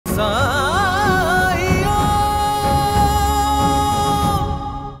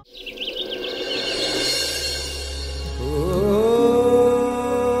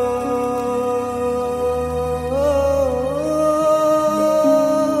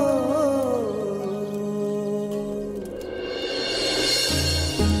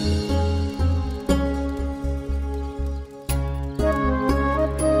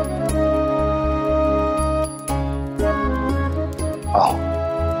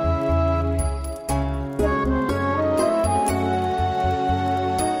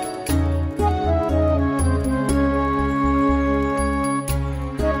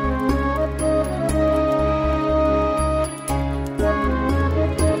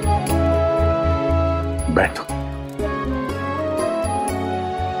बैठो।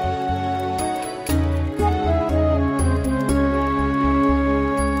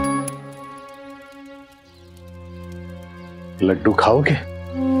 लड्डू खाओगे?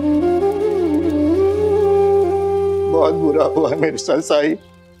 बहुत बुरा हुआ मेरे साथ साई।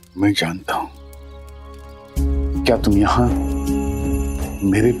 मैं जानता हूं। क्या तुम यहां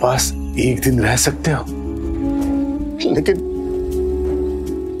मेरे पास एक दिन रह सकते हो? लेकिन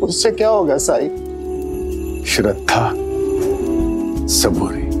उससे क्या होगा साई? श्रद्धा,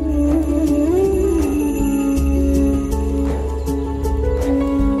 सबूरी।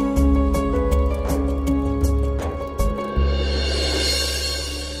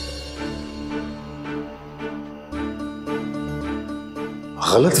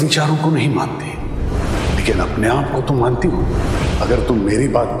 गलत विचारों को नहीं मानती, लेकिन अपने आप को तो मानती हूं। अगर तुम मेरी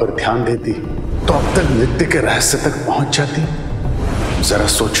बात पर ध्यान देती तो अब तक नृत्य के रहस्य तक पहुंच जाती। जरा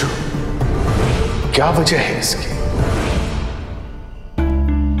सोचो, क्या वजह है इसकी?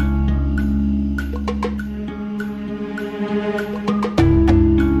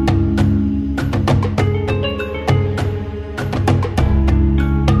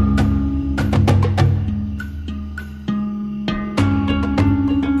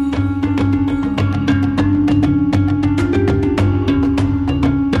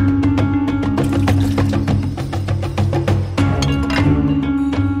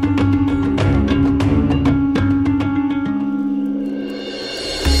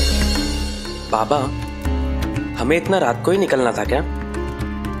 बाबा, हमें इतना रात को ही निकलना था क्या?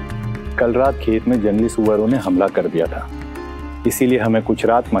 कल रात खेत में जंगली सुअरों ने हमला कर दिया था, इसीलिए हमें कुछ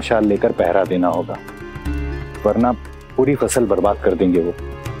रात मशाल लेकर पहरा देना होगा, वरना पूरी फसल बर्बाद कर देंगे वो।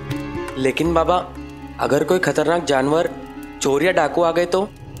 लेकिन बाबा, अगर कोई खतरनाक जानवर, चोर या डाकू आ गए तो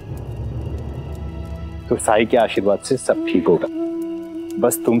साई के आशीर्वाद से सब ठीक होगा।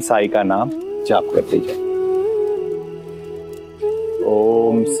 बस तुम साई का नाम जाप करते जाओ।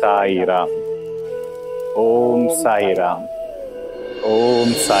 ओम साई राम, ओम साई राम,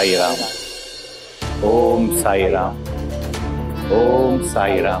 ओम साई राम, ओम साई राम, ओम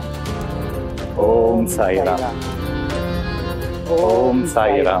साई राम, ओम साई राम, ओम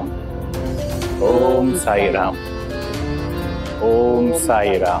साई राम, ओम साई राम, ओम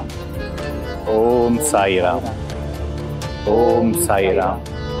साई राम, ओम साई राम, ओम साई राम।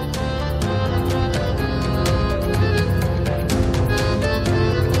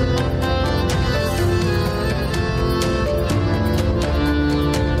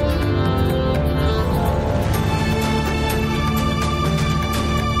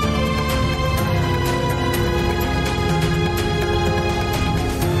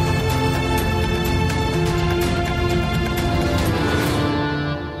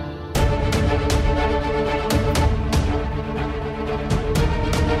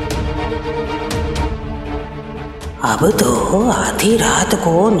 अब तो आधी रात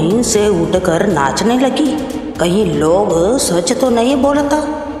को नींद से उठकर नाचने लगी। कहीं लोग सच तो नहीं बोलता?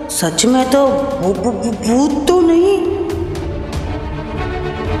 सच में तो भूत तो नहीं?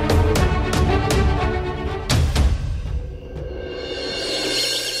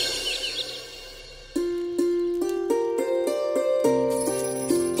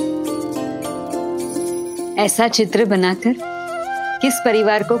 ऐसा चित्र बनाकर किस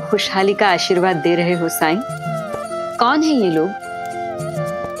परिवार को खुशहाली का आशीर्वाद दे रहे हो साईं? कौन है ये लोग?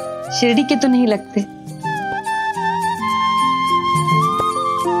 शिरडी के तो नहीं लगते।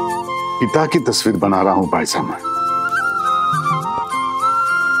 पिता की तस्वीर बना रहा हूं भाई साहब।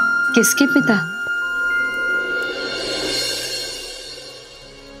 किसके पिता?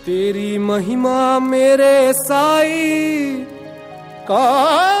 तेरी महिमा मेरे साई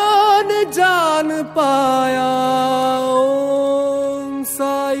कौन जान पाया। ओम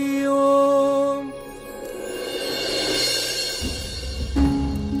साई ओम।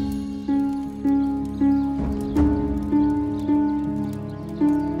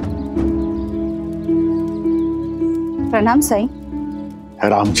 प्रणाम साईं।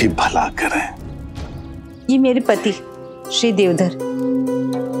 राम जी भला करें। ये मेरे पति श्री देवधर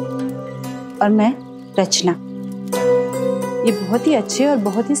और मैं रचना। ये बहुत ही अच्छे और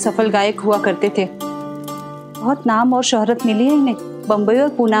बहुत ही सफल गायक हुआ करते थे। बहुत नाम और शोहरत मिली है इन्हें। बम्बई और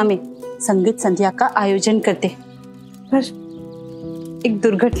पूना में संगीत संध्या का आयोजन करते, पर एक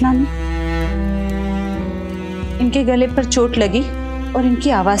दुर्घटना में इनके गले पर चोट लगी और इनकी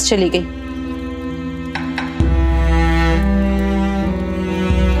आवाज चली गई।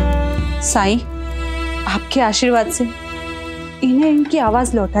 साईं, आपके आशीर्वाद से इन्हें इनकी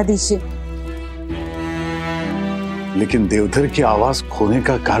आवाज लौटा दीजिए। लेकिन देवधर की आवाज खोने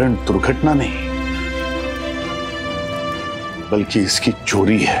का कारण दुर्घटना नहीं, बल्कि इसकी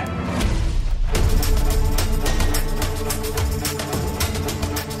चोरी है।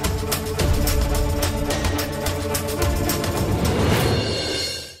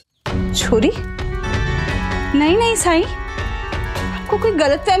 चोरी? नहीं नहीं साईं, आपको कोई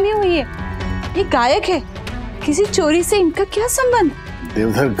गलतफहमी हुई है। ये गायक है, किसी चोरी से इनका क्या संबंध?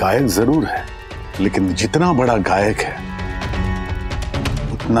 देवधर गायक जरूर है, लेकिन जितना बड़ा गायक है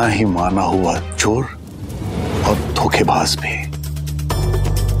उतना ही माना हुआ चोर और धोखेबाज भी।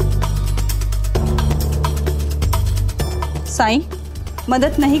 साईं,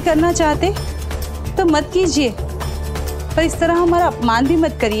 मदद नहीं करना चाहते तो मत कीजिए, पर इस तरह हमारा अपमान भी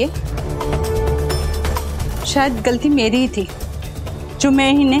मत करिए। शायद गलती मेरी ही थी जो मैं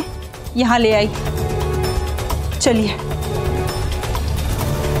इन्हें यहाँ ले आई। चलिए।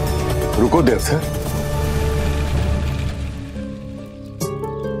 रुको देवधर,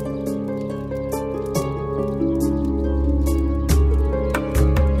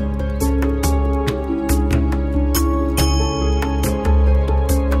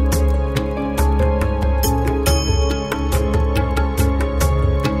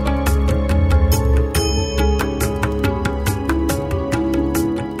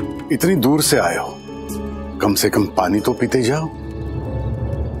 इतनी दूर से आए हो, कम से कम पानी तो पीते जाओ।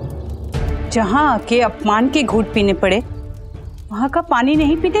 जहाँ आके अपमान के घूंट पीने पड़े, वहां का पानी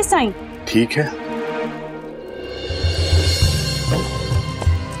नहीं पीते साईं। ठीक है,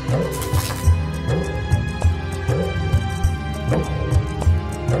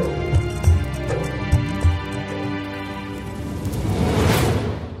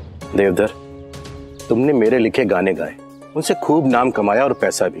 देवधर, तुमने मेरे लिखे गाने गाए, उनसे खूब नाम कमाया और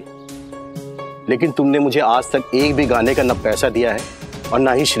पैसा भी, लेकिन तुमने मुझे आज तक एक भी गाने का न पैसा दिया है और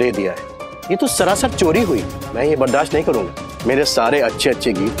ना ही श्रेय दिया है। ये तो सरासर चोरी हुई। मैं ये बर्दाश्त नहीं करूंगा। मेरे सारे अच्छे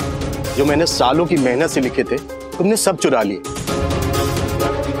अच्छे गीत जो मैंने सालों की मेहनत से लिखे थे, तुमने सब चुरा लिए।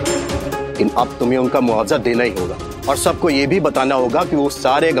 लेकिन अब तुम्हें उनका मुआवजा देना ही होगा और सबको ये भी बताना होगा कि वो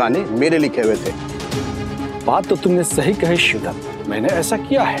सारे गाने मेरे लिखे हुए थे। बात तो तुमने सही कही शिवदत्त, मैंने ऐसा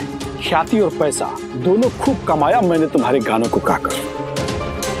किया है। ख्याति और पैसा दोनों खूब कमाया मैंने तुम्हारे गानों को गाकर।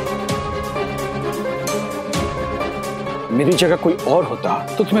 मेरी जगह कोई और होता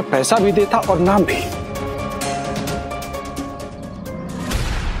तो तुम्हें पैसा भी देता और नाम भी,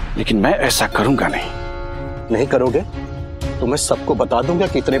 लेकिन मैं ऐसा करूंगा नहीं। नहीं करोगे तो मैं सबको बता दूंगा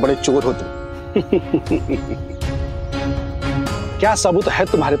कि इतने बड़े चोर हो तुम। क्या सबूत है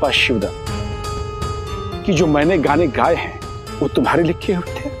तुम्हारे पास शिवदत्त कि जो मैंने गाने गाए हैं वो तुम्हारे लिखे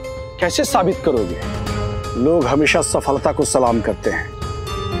हुए थे? कैसे साबित करोगे? लोग हमेशा सफलता को सलाम करते हैं,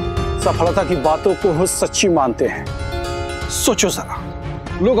 सफलता की बातों को सच्ची मानते हैं। सोचो जरा,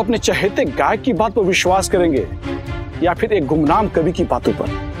 लोग अपने चहेते गायक की बात पर विश्वास करेंगे या फिर एक गुमनाम कवि की बातों पर?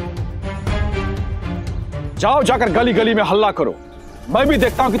 जाओ, जाकर गली गली में हल्ला करो। मैं भी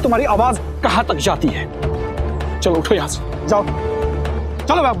देखता हूं कि तुम्हारी आवाज कहां तक जाती है। चलो उठो यहां से, जाओ,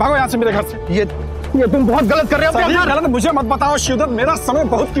 चलो भागो यहां से मेरे घर से। ये तुम बहुत गलत कर रहे हो। गलत मुझे मत बताओ शिवदत्त, मेरा समय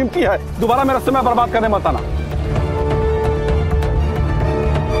बहुत कीमती है। दोबारा मेरा समय बर्बाद करने मत आना।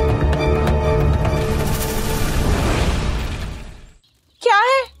 क्या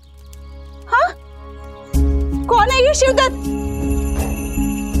है? हाँ, कौन है ये शिवदत्त?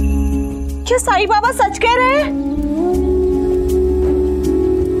 क्या साईं बाबा सच कह रहे हैं?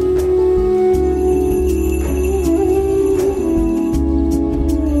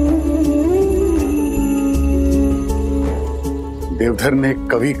 देवधर ने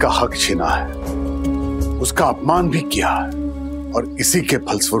कवि का हक छीना है, उसका अपमान भी किया है और इसी के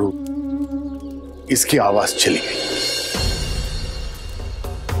फलस्वरूप इसकी आवाज चली गई।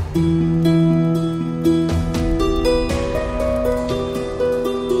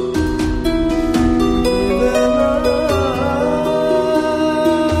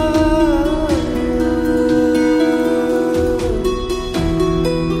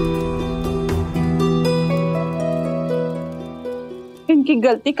 इनकी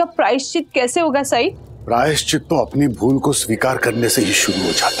गलती का प्रायश्चित कैसे होगा साईं? प्रायश्चित तो अपनी भूल को स्वीकार करने से ही शुरू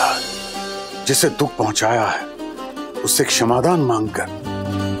हो जाता है। जिसे दुख पहुंचाया है उससे क्षमादान मांगकर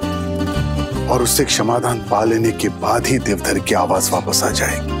और उससे क्षमादान पा लेने के बाद ही देवधर की आवाज वापस आ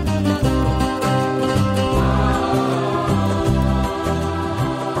जाएगी।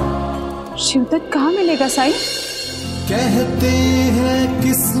 शिवदत्त कहाँ मिलेगा साईं? कहते हैं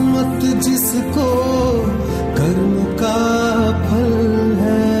किस्मत जिसको कर्म का फल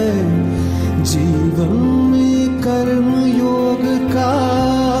है, जीवन में कर्म योग का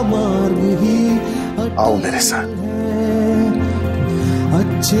मार्ग ही आओ मेरे साथ।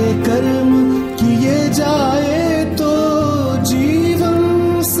 अच्छे कर्म किए जाए तो जीवन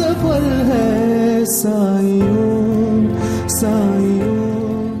सफल है। साईं साईं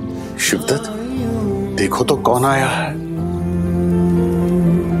शिवदत्त, देखो तो कौन आया है।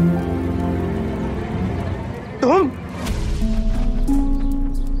 तुम?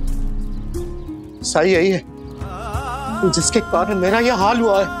 साई यही है जिसके कारण मेरा यह हाल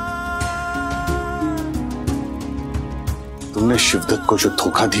हुआ है। तुमने शिवदत्त को जो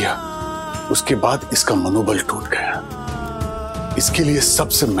धोखा दिया उसके बाद इसका मनोबल टूट गया। इसके लिए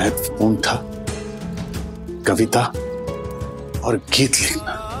सबसे महत्वपूर्ण था कविता और गीत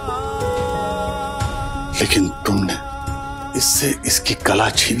लिखना, लेकिन तुमने इससे इसकी कला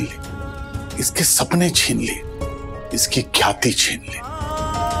छीन ली, इसके सपने छीन लिए, इसकी ख्याति छीन ली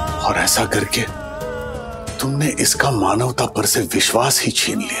और ऐसा करके तुमने इसका मानवता पर से विश्वास ही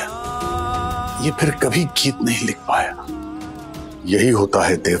छीन लिया। ये फिर कभी गीत नहीं लिख पाया। यही होता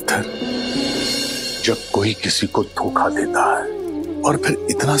है देवधर, जब कोई किसी को धोखा देता है और फिर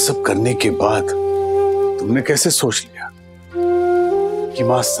इतना सब करने के बाद तुमने कैसे सोच लिया कि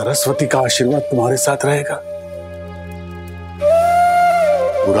मां सरस्वती का आशीर्वाद तुम्हारे साथ रहेगा।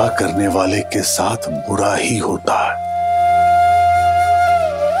 बुरा करने वाले के साथ बुरा ही होता है।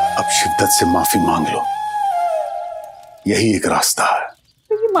 अब शिद्दत से माफी मांग लो, यही एक रास्ता है।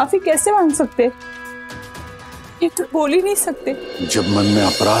 तो ये माफी कैसे मांग सकते? ये तो बोल ही नहीं सकते। जब मन में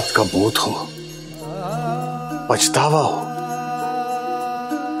अपराध का बोध हो, पछतावा हो,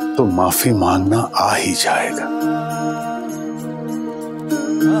 तो माफी मांगना आ ही जाएगा।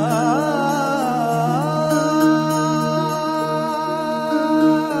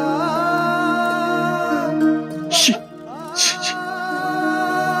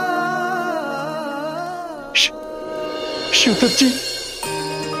 शिवदत्त जी,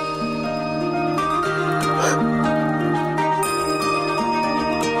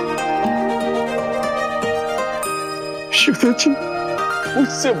 शिवदत्त जी,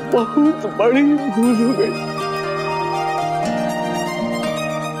 मुझसे बहुत बड़ी भूल हो गई।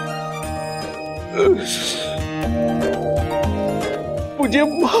 मुझे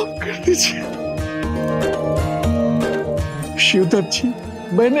माफ कर दीजिए। शिवदत्त जी,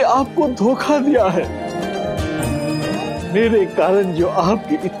 मैंने आपको धोखा दिया है। मेरे कारण जो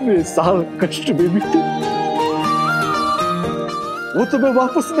आपके इतने साल कष्ट में बीते, वो तो मैं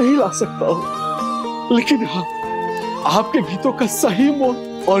वापस नहीं ला सकता हूं, लेकिन हाँ, आपके गीतों का सही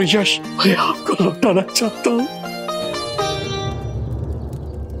मोल और यश मैं आपको लौटाना चाहता हूं।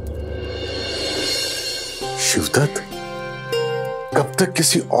 शिवदत्त, कब तक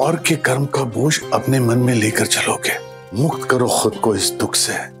किसी और के कर्म का बोझ अपने मन में लेकर चलोगे? मुक्त करो खुद को इस दुख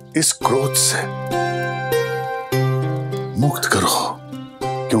से, इस क्रोध से मुक्त करो,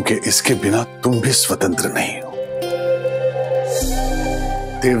 क्योंकि इसके बिना तुम भी स्वतंत्र नहीं हो।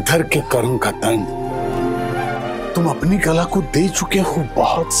 देवधर के कर्म का दंड तुम अपनी कला को दे चुके हो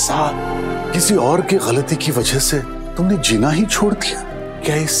बहुत साल। किसी और की गलती की वजह से तुमने जीना ही छोड़ दिया।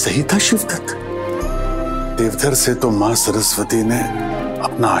 क्या ये सही था शिवदत्त? देवधर से तो मां सरस्वती ने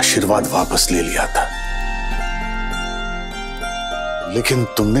अपना आशीर्वाद वापस ले लिया था, लेकिन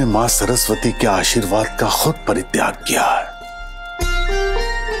तुमने मां सरस्वती के आशीर्वाद का खुद परित्याग किया है।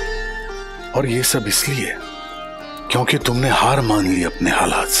 और ये सब इसलिए क्योंकि तुमने हार मान ली अपने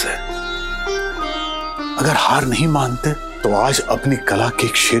हालात से। अगर हार नहीं मानते तो आज अपनी कला के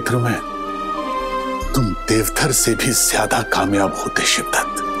क्षेत्र में तुम देवधर से भी ज्यादा कामयाब होते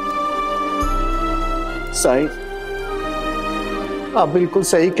शिवदत्त। साईं, आप बिल्कुल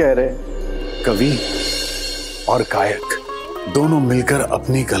सही कह रहे हैं। कवि और गायक दोनों मिलकर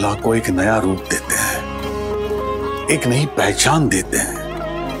अपनी कला को एक नया रूप देते हैं, एक नई पहचान देते हैं।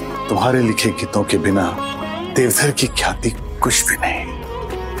 तुम्हारे लिखे गीतों के बिना देवधर की ख्याति कुछ भी नहीं।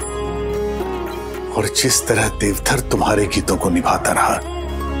 और जिस तरह देवधर तुम्हारे गीतों को निभाता रहा,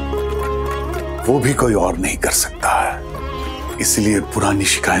 वो भी कोई और नहीं कर सकता है। इसलिए पुरानी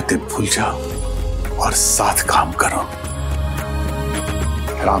शिकायतें भूल जाओ और साथ काम करो।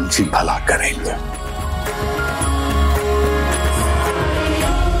 राम जी भला करेंगे।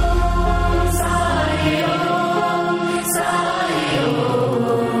 साई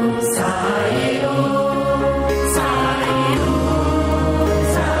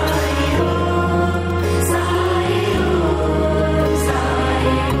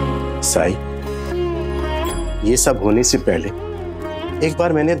साई, ये सब होने से पहले एक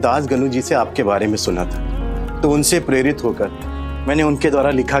बार मैंने दास गनु जी से आपके बारे में सुना था, तो उनसे प्रेरित होकर मैंने उनके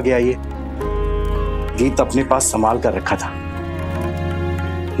द्वारा लिखा गया ये गीत अपने पास संभाल कर रखा था।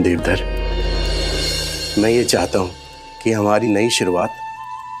 देवधर, मैं ये चाहता हूं कि हमारी नई शुरुआत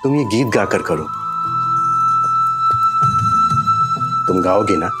तुम ये गीत गाकर करो। तुम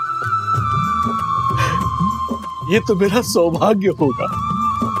गाओगे ना? ये तो मेरा सौभाग्य होगा।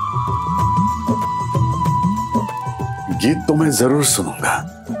 गीत तो मैं जरूर सुनूंगा,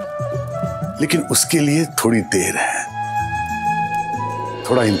 लेकिन उसके लिए थोड़ी देर है,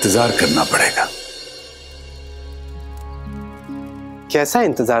 थोड़ा इंतजार करना पड़ेगा। कैसा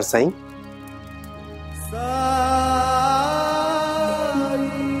इंतजार साईं?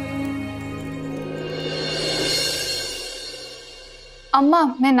 अम्मा,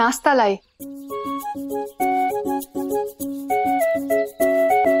 मैं नाश्ता लाई।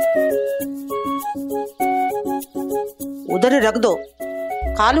 उधर ही रख दो,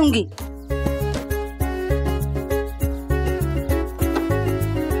 खा लूंगी।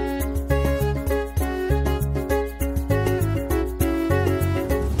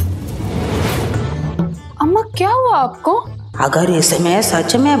 अम्मा, क्या हुआ आपको? अगर इसमें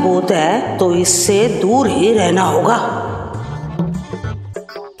सच में भूत है तो इससे दूर ही रहना होगा।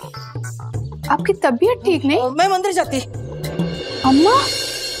 आपकी तबीयत ठीक नहीं? मैं मंदिर जाती। अम्मा,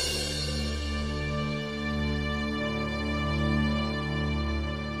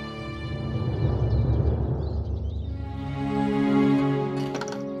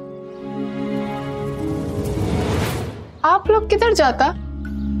 आप लोग किधर जाता?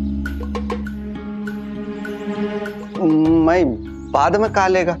 मैं बाद में खा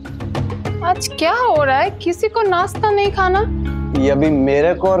लेगा। आज क्या हो रहा है? किसी को नाश्ता नहीं खाना? ये अभी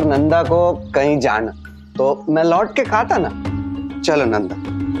मेरे को और नंदा को कहीं जाना, तो मैं लौट के खाता ना। चलो नंदा।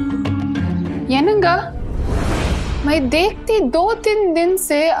 ये नंगा, मैं देखती 2-3 दिन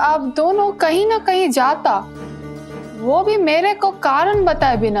से आप दोनों कहीं ना कहीं जाता, वो भी मेरे को कारण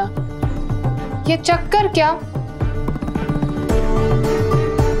बताए बिना। ये चक्कर क्या?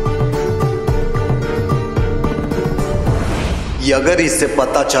 अगर इससे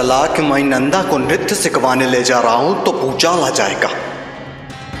पता चला कि मैं नंदा को नृत्य सिखवाने ले जा रहा हूं तो पूछा जाएगा।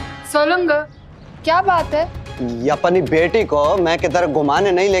 सोलंगा, क्या बात है? ये अपनी बेटी को मैं किधर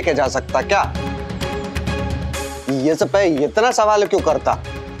घुमाने नहीं लेके जा सकता क्या? ये सब पे इतना सवाल क्यों करता?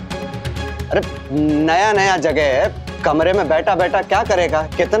 अरे नया नया जगह है, कमरे में बैठा बैठा क्या करेगा?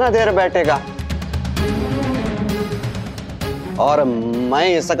 कितना देर बैठेगा? और मैं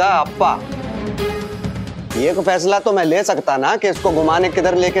इसका अप्पा, ये को फैसला तो मैं ले सकता ना कि इसको घुमाने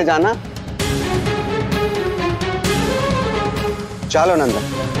किधर लेके जाना। चलो नंदा।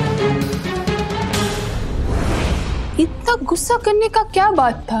 इतना गुस्सा करने का क्या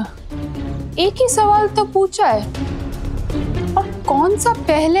बात था? एक ही सवाल तो पूछा है, और कौन सा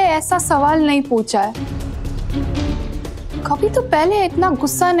पहले ऐसा सवाल नहीं पूछा है? कभी तो पहले इतना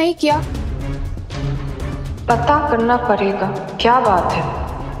गुस्सा नहीं किया। पता करना पड़ेगा क्या बात है।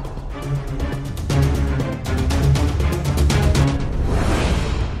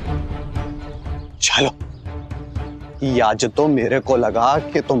 चलो, आज तो मेरे को लगा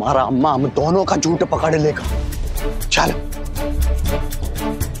कि तुम्हारा अम्मा हम दोनों का झूठ पकड़ लेगा। चलो।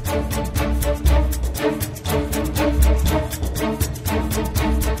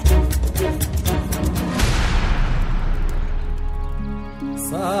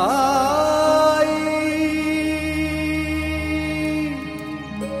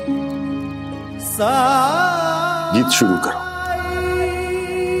 गीत शुरू करो।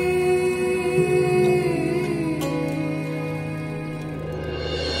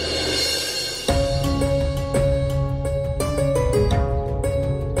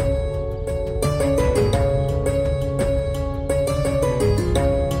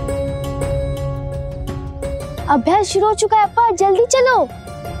 अभ्यास शुरू हो चुका है अप्पा, जल्दी चलो।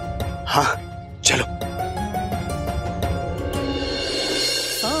 हाँ चलो।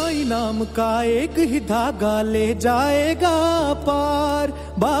 साई नाम का एक ही धागा ले जाएगा पार,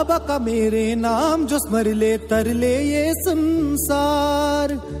 बाबा का मेरे नाम जो स्मर ले तर ले ये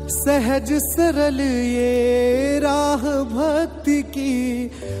संसार। सहज सरल ये राह भक्ति की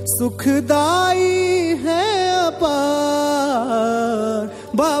सुखदाई है अपार,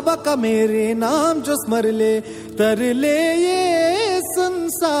 बाबा का मेरे नाम जो स्मर ले तर ले ये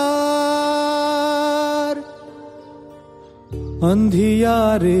संसार।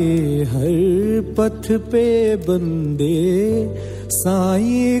 अंधियारे हर पथ पे बंदे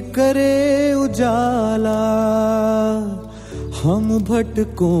साई करे उजाला, हम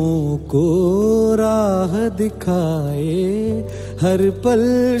भटकों को राह दिखाए